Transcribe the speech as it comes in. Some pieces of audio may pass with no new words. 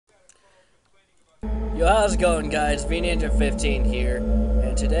Yo, how's it going, guys? VNinja15 here,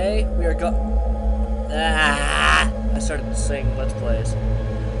 and today we are I started saying Let's Plays.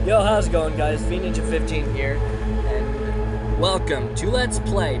 Yo, how's it going, guys? VNinja15 here, and welcome to Let's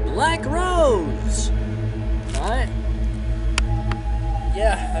Play Black Rose! Alright?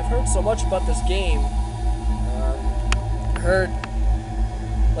 Yeah, I've heard so much about this game. Heard,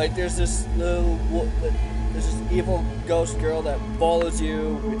 like, there's this evil ghost girl that follows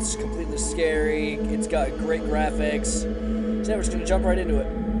you. It's completely scary. It's got great graphics. So we're just gonna jump right into it.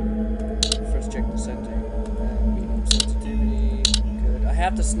 First, check the medium sensitivity. Good. I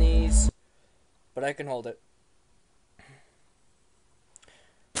have to sneeze, but I can hold it.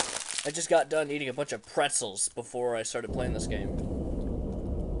 I just got done eating a bunch of pretzels before I started playing this game.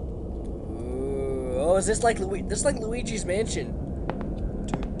 Ooh. Oh, is this like Luigi's Mansion?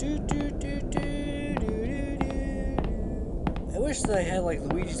 I wish that I had like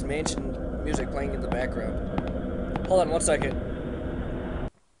Luigi's Mansion music playing in the background. Hold on 1 second.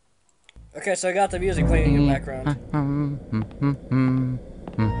 Okay, so I got the music playing in the background.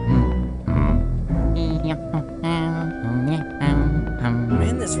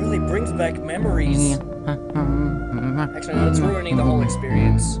 Man, this really brings back memories. Actually, no, it's ruining the whole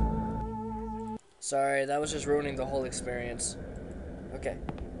experience. Sorry, that was just ruining the whole experience. Okay,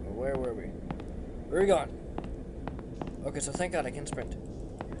 where were we? Where are we going? Okay, so thank God I can sprint.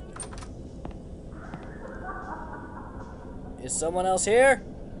 Is someone else here?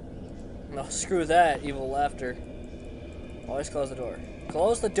 No, screw that, evil laughter. Always close the door.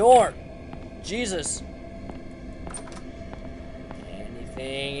 Close the door! Jesus!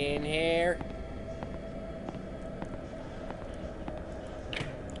 Anything in here?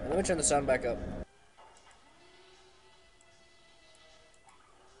 Let me turn the sound back up.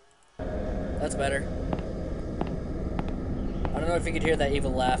 That's better. I don't know if you could hear that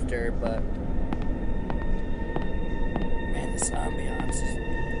evil laughter, but man, this ambiance.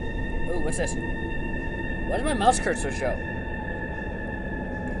 Ooh, what's this? Why does my mouse cursor show?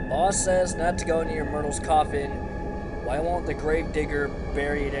 Boss says not to go near Myrtle's coffin. Why won't the grave digger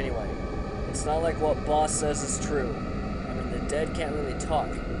bury it anyway? It's not like what Boss says is true. I mean, the dead can't really talk.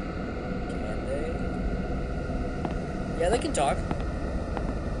 Can they? Yeah, they can talk.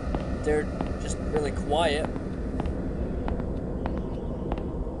 They're just really quiet.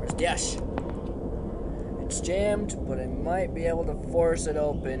 Yes. It's jammed, but I might be able to force it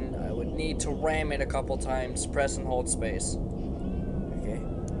open. I would need to ram it a couple times, press and hold space. Okay.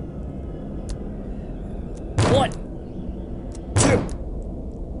 1, 2,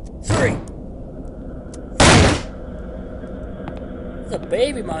 3. It's a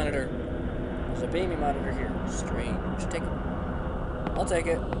baby monitor. There's a baby monitor here. Strange. Take it. I'll take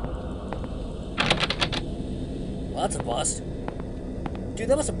it. Well, that's a bust. Dude,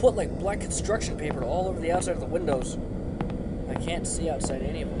 that must have put like black construction paper all over the outside of the windows. I can't see outside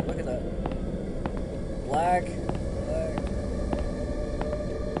any of them. Look at that. Black.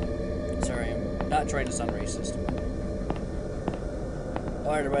 Sorry, I'm not trying to sound racist. Oh,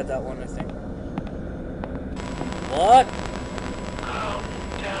 I already read that one, I think. What? Come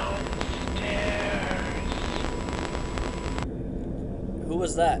downstairs. Who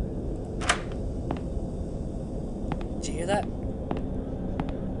was that? Did you hear that?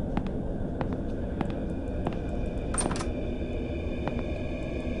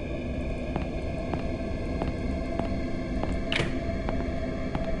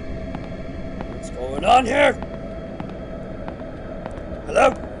 What's going on here?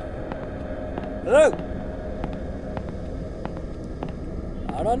 Hello? Hello?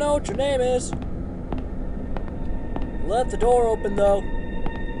 I don't know what your name is. Left the door open though.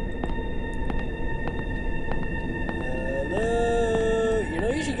 Hello? You know,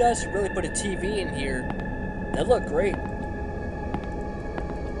 usually you guys should really put a TV in here. That'd look great.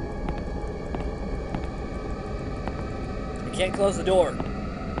 I can't close the door.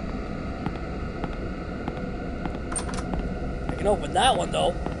 I can open that one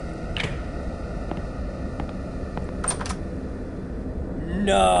though.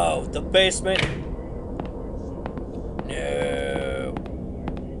 No, the basement. No.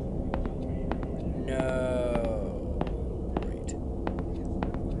 No.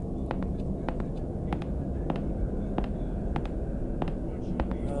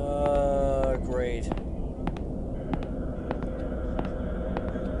 Great. Great.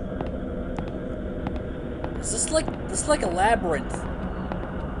 Is this like a labyrinth?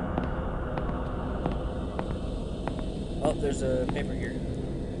 Oh, there's a paper here.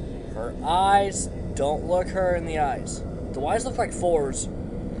 Her eyes, don't look her in the eyes. The eyes look like 4s.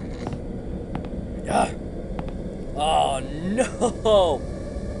 Ah. Oh, no!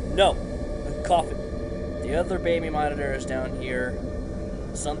 No. A coffin. The other baby monitor is down here.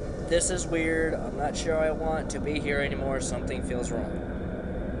 This is weird. I'm not sure I want to be here anymore. Something feels wrong.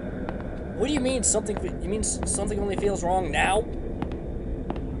 What do you mean something? You mean something only feels wrong now?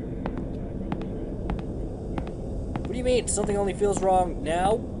 What do you mean something only feels wrong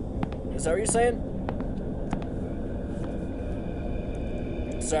now? Is that what you're saying?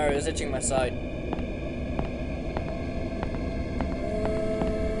 Sorry, I was itching my side.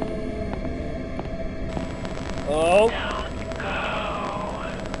 Oh. Don't go.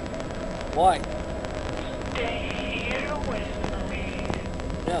 Why? Stay here with me.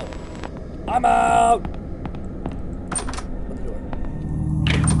 No. I'm out! Open the door.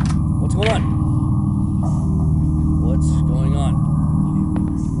 What's going on? What's going on?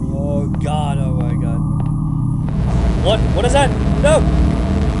 Oh god, oh my god. What? What is that? No!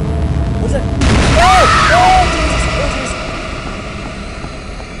 What is it? Oh! Oh Jesus! Oh Jesus!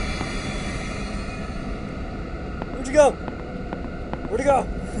 Where'd you go? Where'd you go?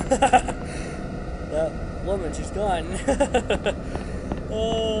 That woman, she's gone.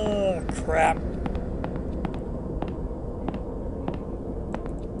 Oh, crap.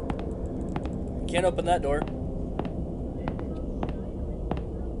 Can't open that door.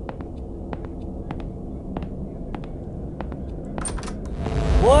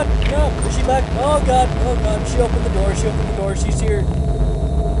 What? No. Is she back? Oh, God. Oh, God. She opened the door. She opened the door. She's here.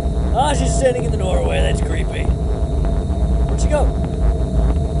 Ah, she's standing in the doorway. That's creepy. Where'd she go?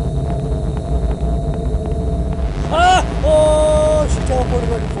 Ah! Oh, she teleported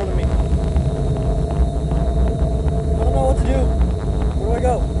right in front of me. I don't know what to do. Where do I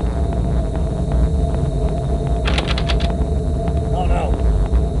go? Oh no.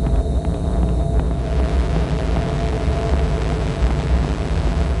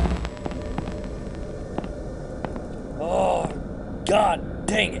 Oh, God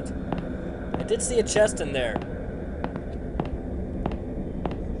dang it. I did see a chest in there.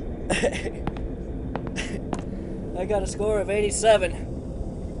 I got a score of 87.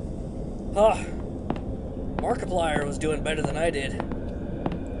 Huh. Markiplier was doing better than I did.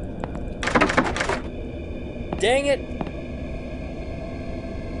 Dang it!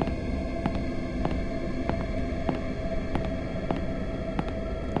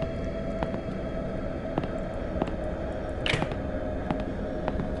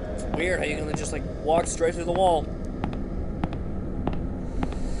 It's weird how you can just like walk straight through the wall.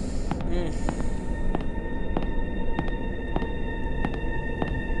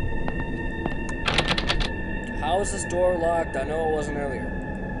 How is this door locked? I know it wasn't earlier.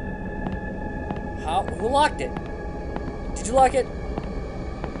 How? Who locked it? Did you lock it?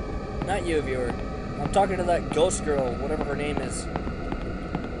 Not you, viewer. I'm talking to that ghost girl, whatever her name is.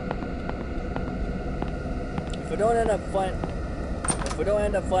 If we don't end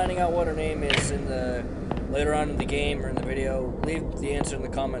up finding out what her name is in the later on in the game or in the video, leave the answer in the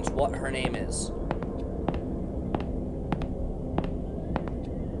comments what her name is.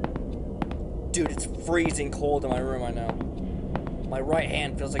 Dude, it's freezing cold in my room right now. My right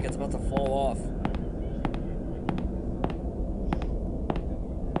hand feels like it's about to fall off.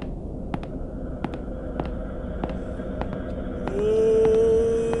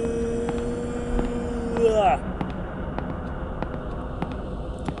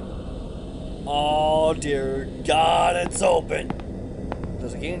 Oh dear God, it's open.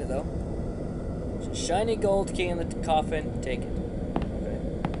 There's a key in it though. There's a shiny gold key in the coffin. Take it.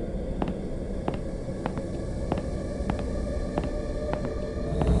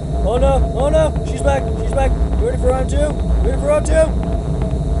 Oh no, oh no, she's back, she's back. You ready for round two? Ready for round two?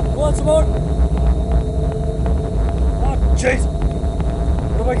 Come on, some more. Oh, jeez.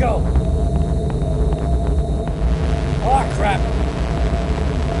 Where do I go? Oh, crap.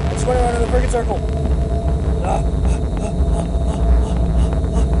 I'm just running around in the freaking circle.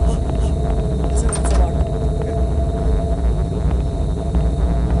 It's unlocked.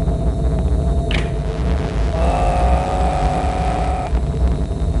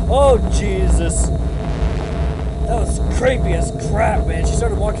 Oh, Jesus. That was creepy as crap, man. She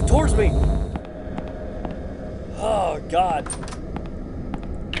started walking towards me. Oh, God.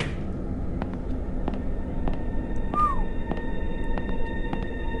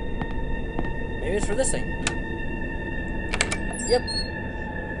 Maybe it's for this thing. Yep.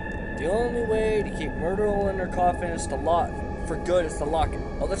 The only way to keep Myrtle in her coffin is to lock. For good, is to lock it.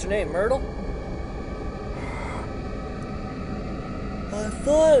 Oh, that's your name, Myrtle? I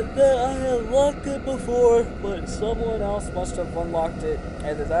thought that I had locked it before, but someone else must have unlocked it.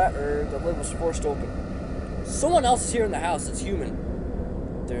 Either that or the lid was forced open. Someone else is here in the house that's human.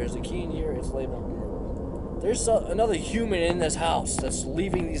 There's a key in here, it's labeled Myrtle. There's another human in this house that's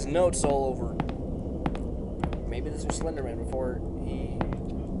leaving these notes all over. maybe this was Slenderman before he,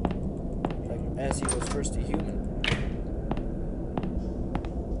 like, as he was first a human.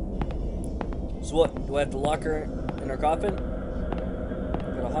 So what? Do I have to lock her in her coffin?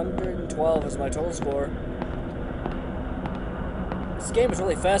 I've got 112 as my total score. This game is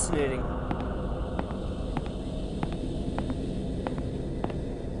really fascinating.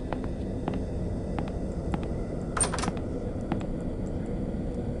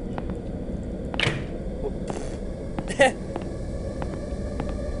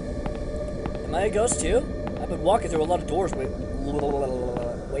 Am I a ghost too? I've been walking through a lot of doors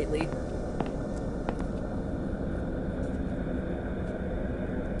lately.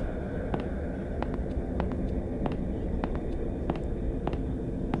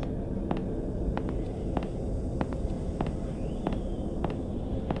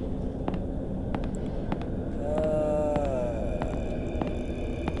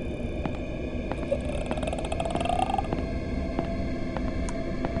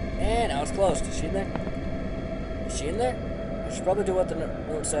 It's closed. Is she in there? Is she in there? I should probably do what the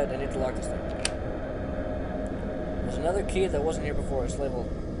note said. I need to lock this thing. There's another key that wasn't here before. It's labeled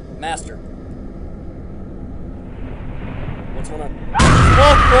Master. What's going on?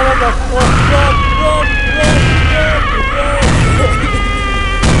 Run!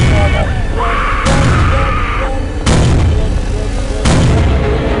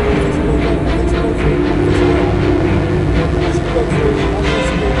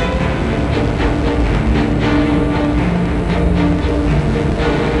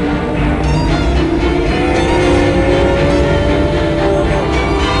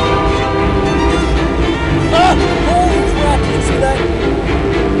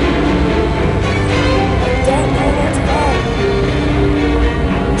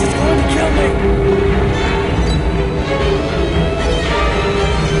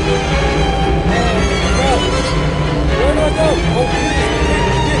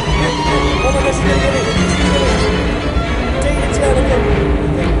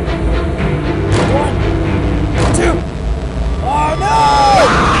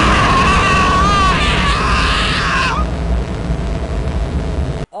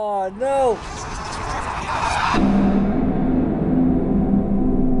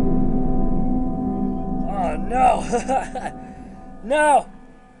 No!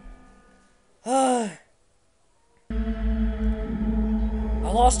 I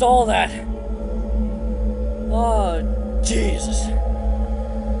lost all that. Oh, Jesus.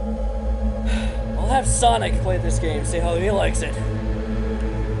 I'll have Sonic play this game, see how he likes it.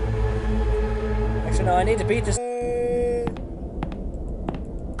 Actually, no, I need to beat this.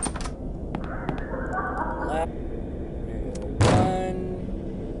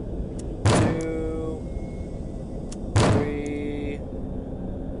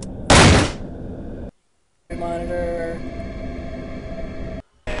 Monitor.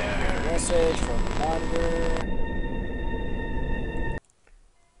 Message from the monitor.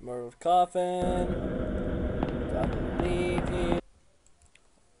 Murdered coffin. Got to leave here.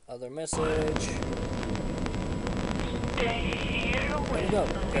 Other message. Where'd you go?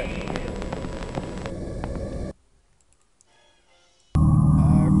 Okay.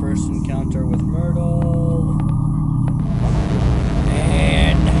 Our first encounter with Myrtle.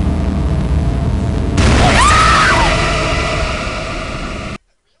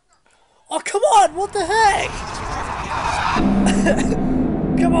 Come on, what the heck?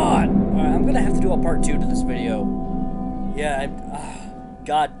 Come on. Alright, I'm gonna have to do a part 2 to this video. Yeah,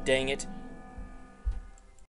 God dang it.